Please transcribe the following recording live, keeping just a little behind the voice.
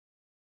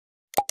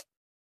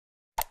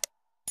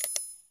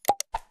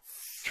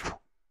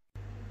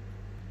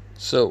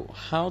So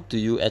how do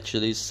you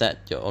actually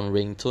set your own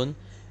ringtone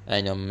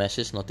and your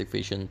message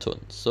notification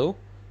tone? So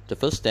the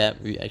first step,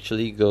 we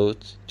actually go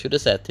to the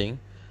setting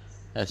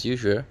as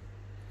usual.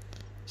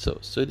 So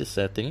the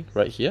setting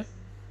right here,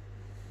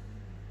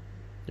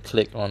 you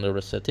click on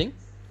the setting.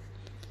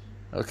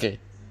 Okay,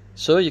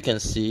 so you can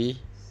see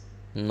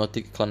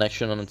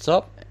connection on the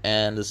top,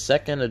 and the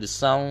second are the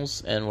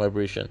sounds and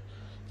vibration.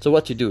 So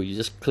what you do, you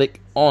just click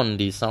on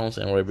the sounds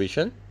and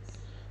vibration.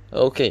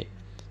 Okay,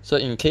 so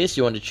in case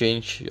you want to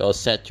change or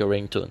set your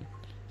ringtone,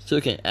 so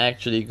you can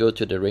actually go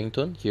to the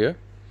ringtone here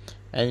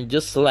and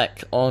just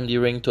select on the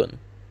ringtone.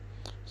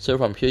 So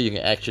from here you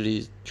can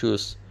actually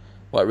choose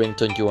what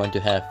ringtone you want to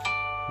have.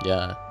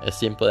 Yeah, as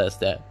simple as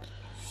that.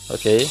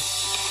 Okay,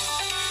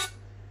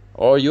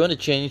 or you want to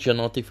change your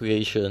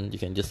notification, you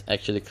can just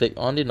actually click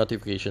on the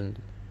notification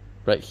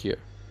right here,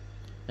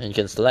 and you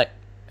can select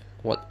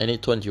any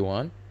tone you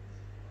want.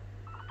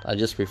 I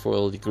just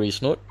prefer the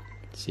grace note,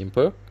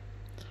 simple.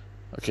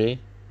 Okay,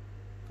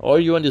 or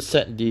you want to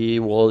set the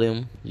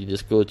volume, you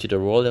just go to the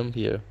volume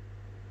here.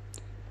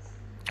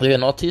 You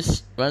can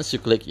notice once you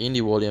click in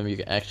the volume, you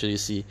can actually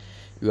see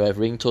you have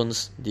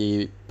ringtones,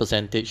 the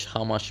percentage,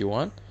 how much you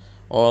want,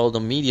 all the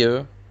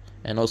media,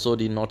 and also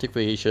the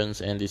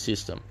notifications and the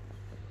system.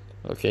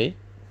 Okay,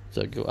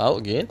 so go out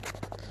again.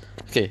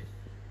 Okay,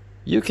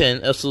 you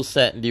can also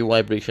set the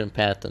vibration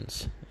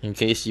patterns in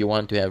case you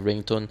want to have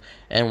ringtone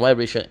and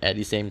vibration at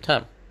the same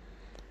time.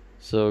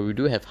 So we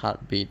do have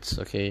heartbeats.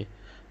 Okay,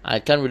 I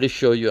can't really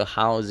show you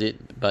how is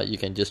it, but you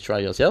can just try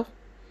yourself.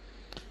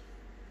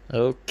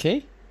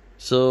 Okay,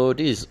 so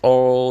this is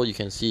all you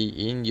can see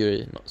in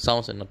your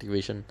sounds and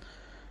notification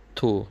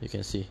tool. You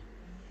can see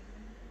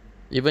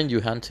even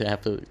you want to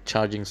have a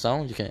charging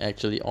sound, you can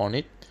actually on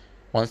it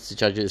once the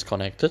charger is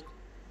connected,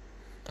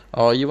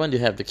 or you want to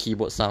have the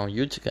keyboard sound,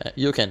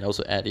 you can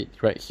also add it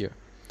right here.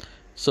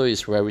 So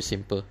it's very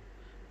simple.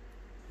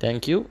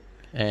 Thank you,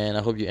 and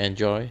I hope you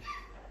enjoy.